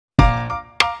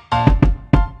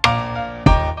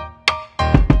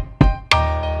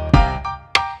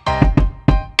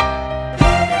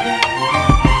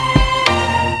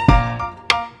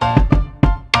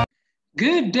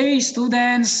Good day,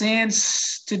 students.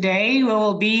 Since today we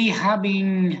will be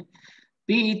having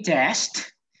PE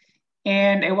test,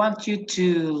 and I want you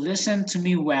to listen to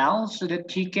me well so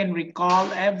that you can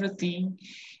recall everything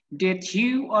that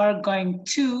you are going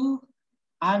to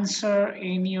answer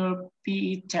in your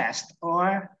PE test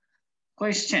or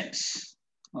questions.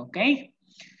 Okay?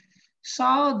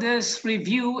 So this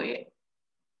review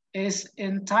is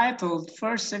entitled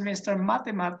First Semester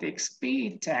Mathematics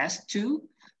PE Test 2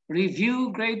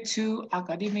 Review Grade 2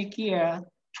 Academic Year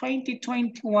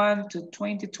 2021 to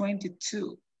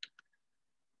 2022.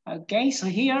 Okay, so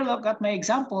here, look at my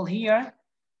example here.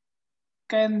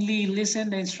 Kindly listen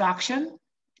the instruction.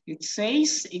 It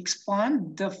says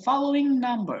expand the following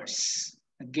numbers.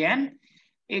 Again,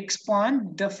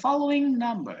 expand the following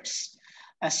numbers.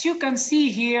 As you can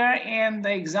see here in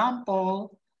the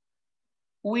example,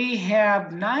 we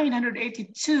have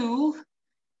 982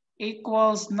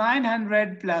 equals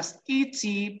 900 plus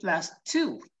 80 plus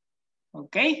 2.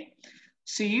 Okay,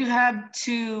 so you have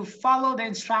to follow the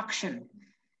instruction.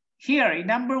 Here in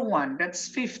number 1, that's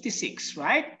 56,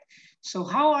 right? So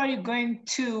how are you going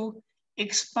to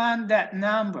expand that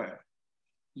number?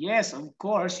 Yes, of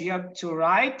course, you have to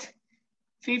write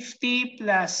 50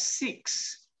 plus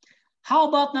 6. How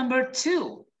about number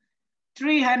 2?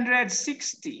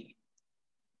 360.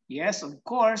 Yes, of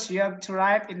course, you have to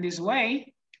write in this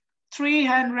way.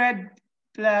 300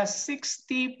 plus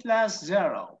 60 plus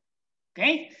 0.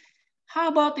 Okay? How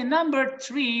about the number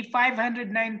 3,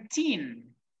 519?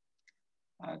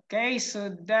 Okay, so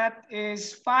that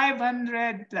is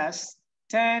 500 plus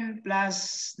 10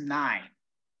 plus 9.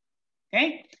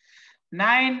 Okay?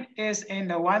 9 is in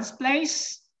the ones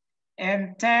place,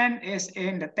 and 10 is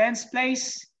in the tens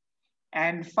place,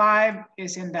 and 5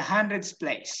 is in the hundreds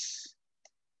place.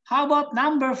 How about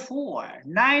number 4,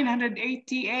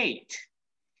 988?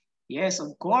 Yes,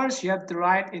 of course, you have to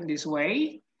write in this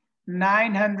way,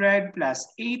 900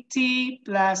 plus 80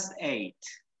 plus 8.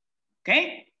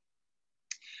 Okay?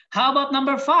 How about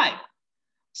number 5,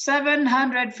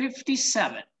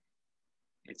 757?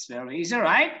 It's very easy,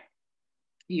 right?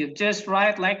 You just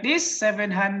write like this,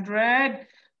 700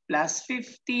 plus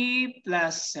 50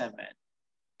 plus 7.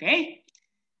 Okay?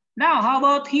 Now, how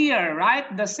about here?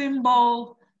 Write the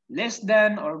symbol less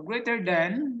than or greater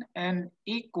than and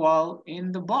equal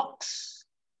in the box.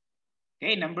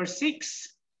 Okay, number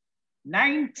 6,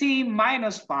 90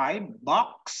 minus 5,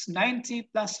 box 90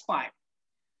 plus 5.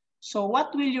 So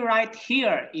what will you write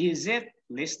here? Is it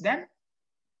less than,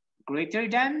 greater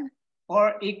than,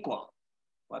 or equal?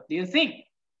 What do you think?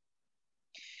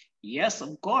 Yes,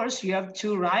 of course, you have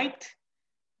to write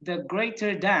the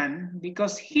greater than,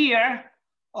 because here,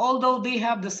 although they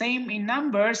have the same in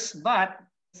numbers, but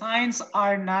signs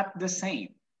are not the same,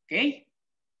 okay?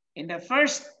 In the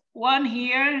first one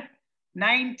here,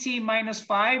 90 minus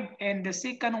 5, and the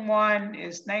second one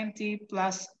is 90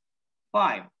 plus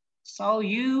 5. So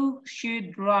you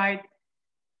should write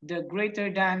the greater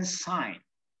than sign,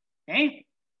 okay?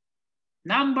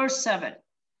 Number 7,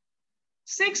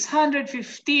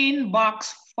 615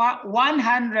 box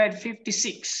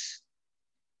 156.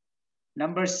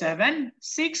 Number 7,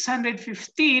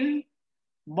 615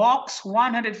 box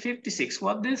 156.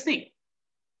 What do you think?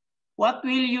 What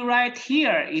will you write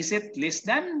here? Is it less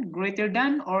than, greater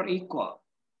than, or equal?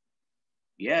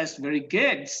 Yes, very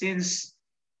good. Since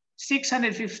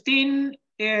 615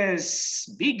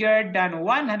 is bigger than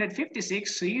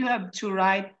 156, so you have to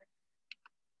write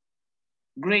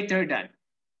greater than.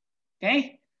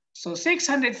 Okay? So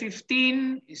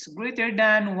 615 is greater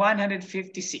than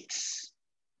 156.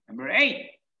 Number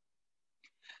 8.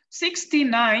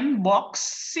 69 box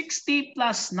 60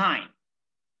 plus 9.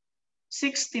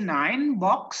 69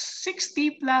 box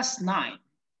 60 plus 9.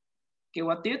 Okay,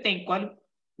 what do you think?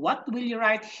 What will you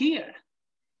write here?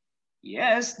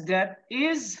 Yes, that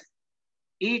is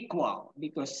equal,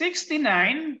 because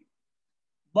 69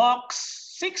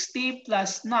 box 60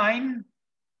 plus 9,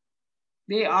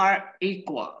 they are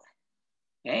equal.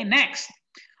 Okay, next.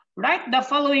 Write the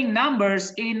following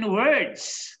numbers in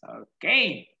words.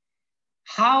 Okay.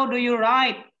 How do you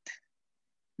write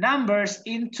numbers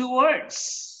in 2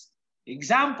 words?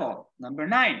 Example, number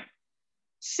 9.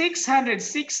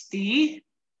 660.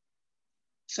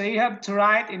 So you have to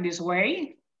write in this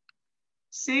way.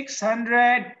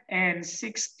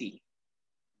 660.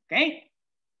 Okay.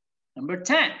 Number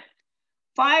 10.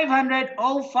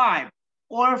 505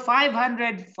 or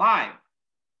 505.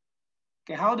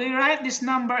 Okay, how do you write this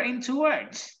number in 2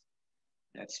 words?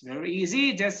 That's very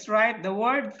easy. Just write the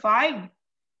word 5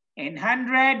 and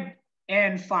 100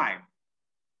 and 5.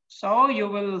 So you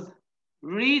will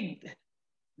read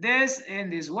this in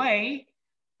this way.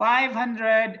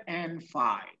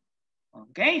 505.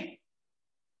 Okay.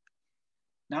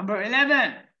 Number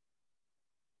 11.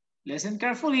 Listen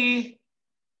carefully.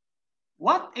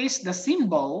 What is the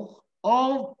symbol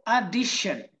of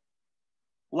addition?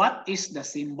 What is the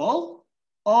symbol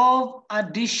of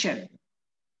addition?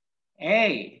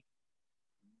 A,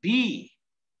 B,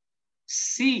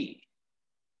 C,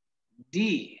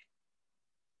 D.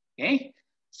 Okay,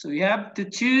 so you have to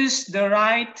choose the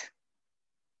right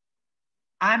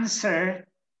answer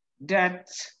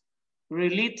that's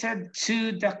related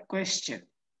to the question.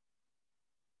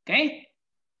 Okay?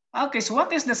 Okay, so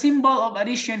what is the symbol of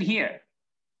addition here?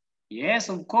 Yes,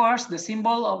 of course, the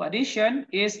symbol of addition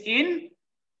is in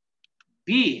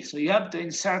B, so you have to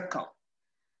encircle.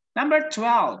 Number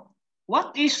 12,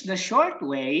 what is the short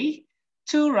way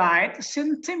to write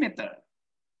centimeter?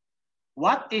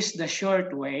 What is the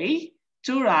short way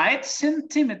to write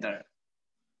centimeter?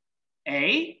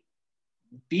 A,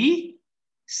 B,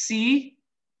 C,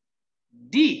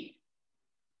 D.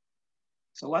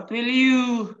 So what will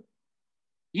you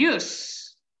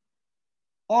use?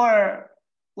 Or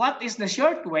what is the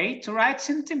short way to write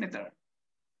centimeter?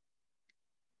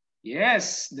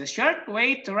 Yes, the short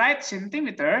way to write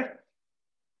centimeter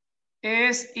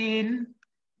is in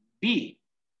B,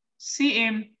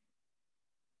 cm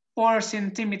for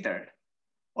centimeter,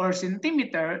 or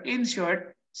centimeter in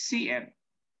short, cm.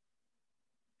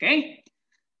 Okay,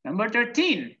 number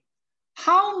 13.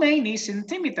 How many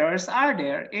centimeters are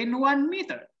there in 1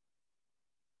 meter?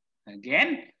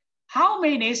 Again, how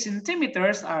many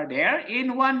centimeters are there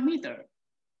in 1 meter?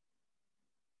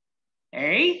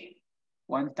 A,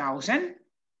 1,000,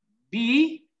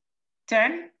 B,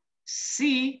 10,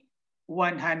 C,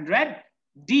 100,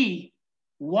 D,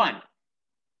 1.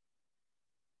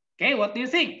 Okay, what do you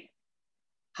think?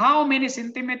 How many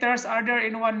centimeters are there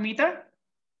in 1 meter?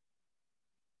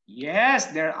 Yes,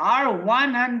 there are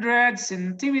 100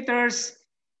 centimeters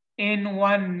in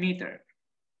 1 meter.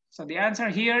 So the answer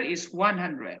here is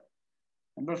 100.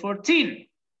 Number 14.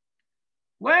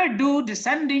 Where do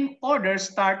descending orders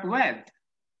start with?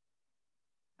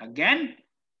 Again,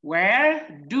 where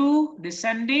do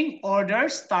descending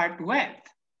orders start with?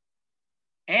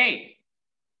 A,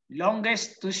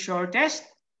 longest to shortest.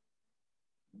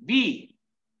 B,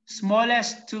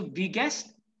 smallest to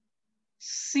biggest.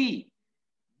 C,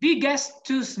 biggest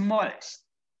to smallest.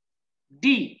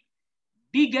 D,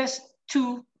 biggest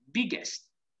to biggest.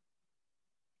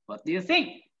 What do you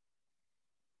think?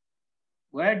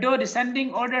 Where do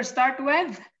descending orders start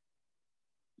with?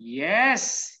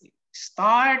 Yes,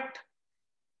 start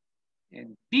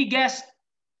in biggest,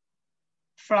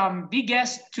 from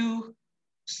biggest to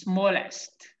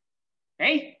smallest.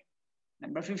 Okay,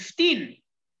 number 15.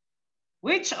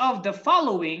 Which of the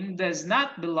following does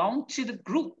not belong to the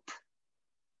group?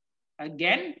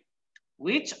 Again,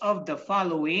 which of the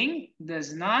following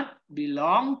does not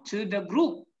belong to the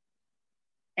group?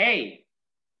 A,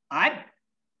 add.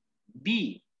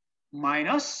 B,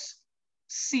 minus.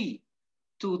 C,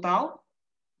 total.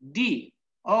 D,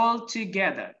 all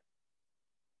together.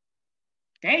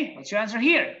 Okay, what's your answer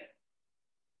here?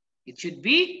 It should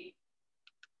be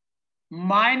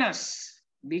minus,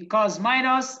 because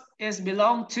minus is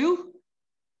belong to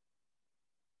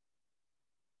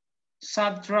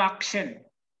subtraction.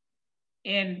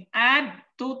 And add,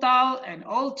 total, and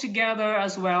all together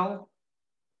as well,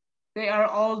 they are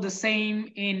all the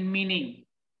same in meaning.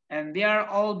 And they are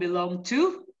all belong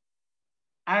to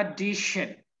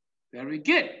addition. Very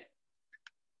good.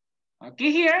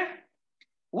 Okay, here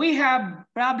we have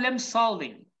problem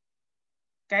solving.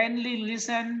 Kindly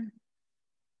listen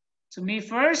to me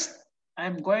first.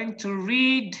 I'm going to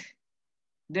read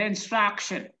the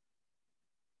instruction.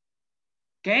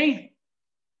 Okay?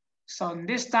 So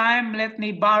this time, let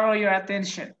me borrow your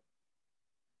attention.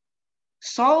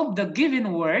 Solve the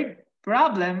given word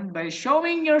problem by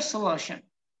showing your solution.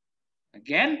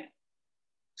 Again,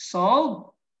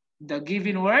 solve the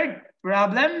given word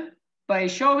problem by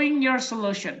showing your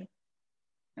solution.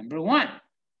 Number 1,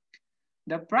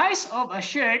 the price of a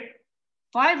shirt,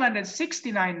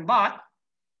 569 baht,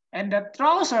 and the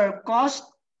trouser cost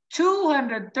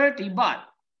 230 baht.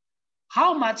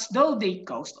 How much do they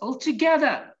cost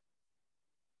altogether?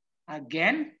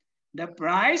 Again, the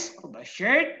price of a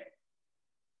shirt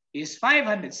is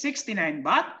 569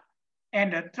 baht,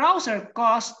 and the trouser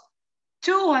cost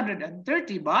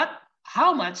 230 baht.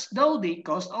 How much do they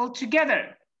cost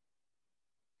altogether?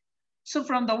 So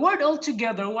from the word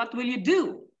altogether, what will you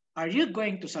do? Are you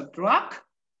going to subtract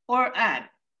or add?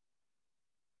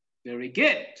 Very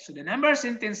good. So the number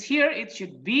sentence here, it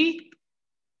should be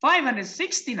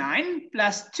 569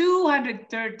 plus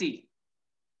 230.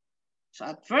 So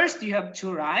at first you have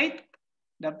to write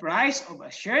the price of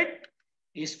a shirt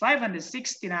is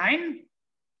 569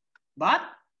 but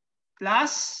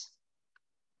plus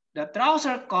the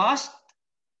trouser cost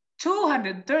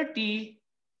 230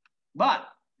 but.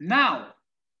 Now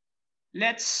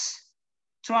let's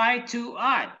try to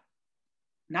add.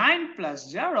 9 plus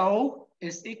 0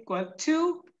 is equal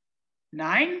to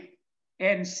 9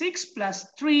 and 6 plus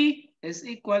 3 is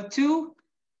equal to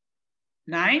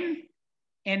 9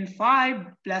 and 5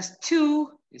 plus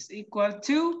 2 is equal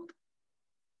to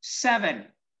 7.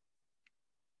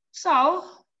 So,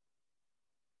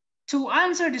 to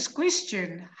answer this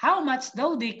question, how much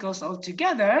do they cost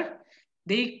altogether?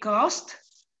 They cost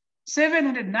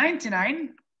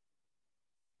 799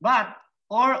 baht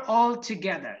or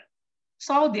altogether.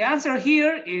 So the answer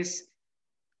here is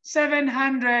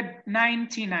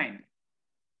 799.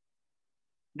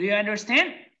 Do you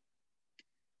understand?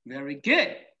 Very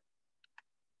good.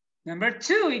 Number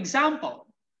 2 example.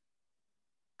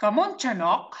 Kamon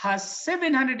Chanok has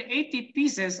 780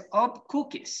 pieces of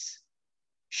cookies.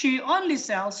 She only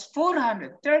sells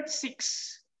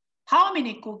 436. How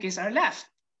many cookies are left?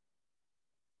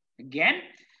 Again,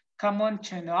 Kamon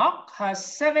Chanok has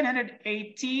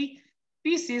 780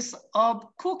 pieces of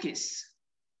cookies.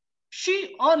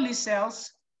 She only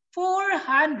sells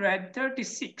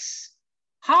 436.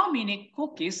 How many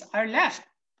cookies are left?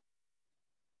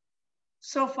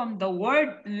 So from the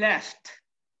word left,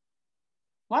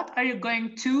 what are you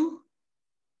going to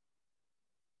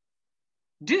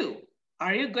do?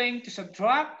 Are you going to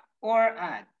subtract or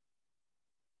add?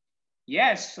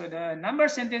 Yes, so the number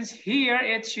sentence here,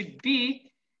 it should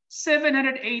be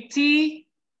 780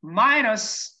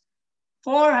 minus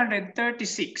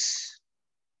 436.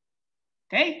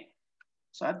 Okay,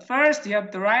 so at first you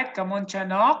have to write Kamon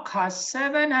Chanok has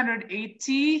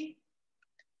 780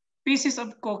 pieces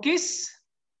of cookies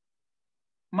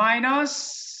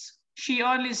minus she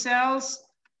only sells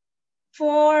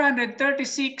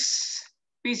 436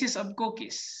 pieces of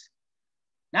cookies.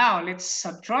 Now let's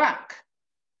subtract.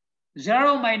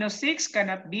 0 minus 6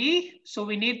 cannot be, so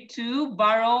we need to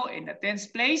borrow in the tens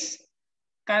place.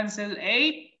 Cancel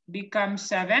 8 becomes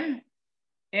 7.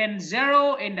 And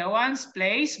 0 in the ones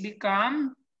place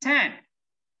become 10.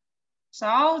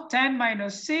 So 10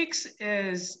 minus 6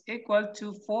 is equal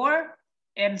to 4.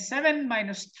 And 7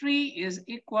 minus 3 is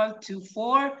equal to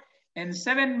 4. And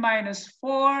 7 minus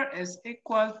 4 is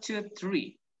equal to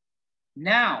 3.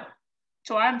 Now,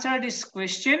 to answer this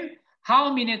question,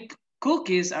 how many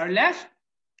cookies are left?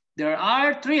 There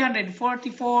are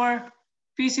 344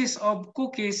 pieces of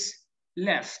cookies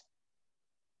left.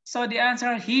 So the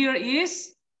answer here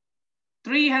is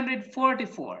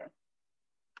 344.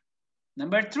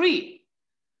 Number 3,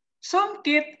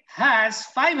 Somkit has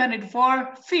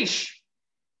 504 fish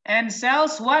and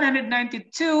sells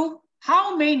 192.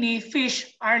 How many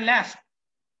fish are left?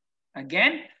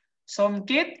 Again,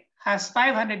 Somkit has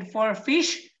 504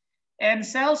 fish and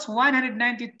sells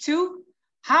 192.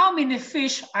 How many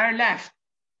fish are left?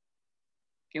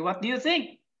 Okay, what do you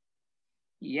think?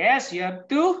 Yes, you have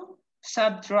to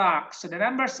subtract. So the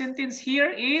number sentence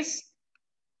here is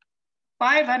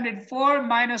 504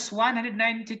 minus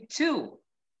 192.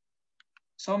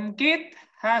 Somkit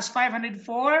has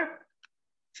 504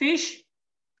 fish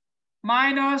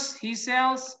minus he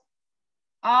sells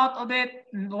out of it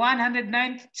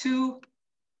 192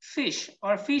 fish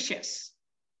or fishes.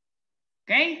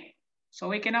 Okay, so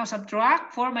we can now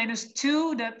subtract 4 minus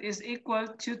 2, that is equal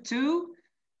to 2.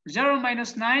 0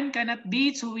 minus 9 cannot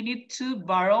be, so we need to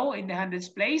borrow in the hundreds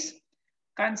place.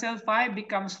 Cancel 5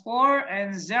 becomes 4,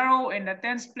 and 0 in the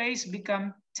tens place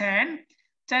become 10.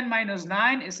 10 minus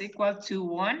 9 is equal to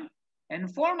 1,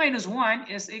 and 4 minus 1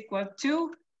 is equal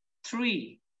to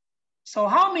 3. So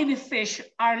how many fish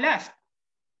are left?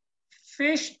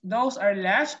 Fish, those are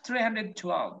left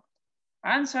 312.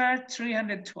 Answer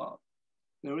 312.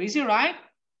 Very easy, right?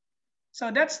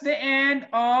 So that's the end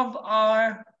of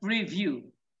our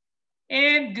review.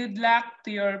 And good luck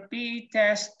to your PE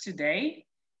test today.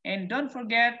 And don't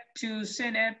forget to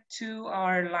send it to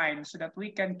our line so that we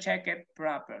can check it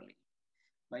properly.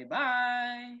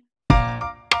 Bye-bye.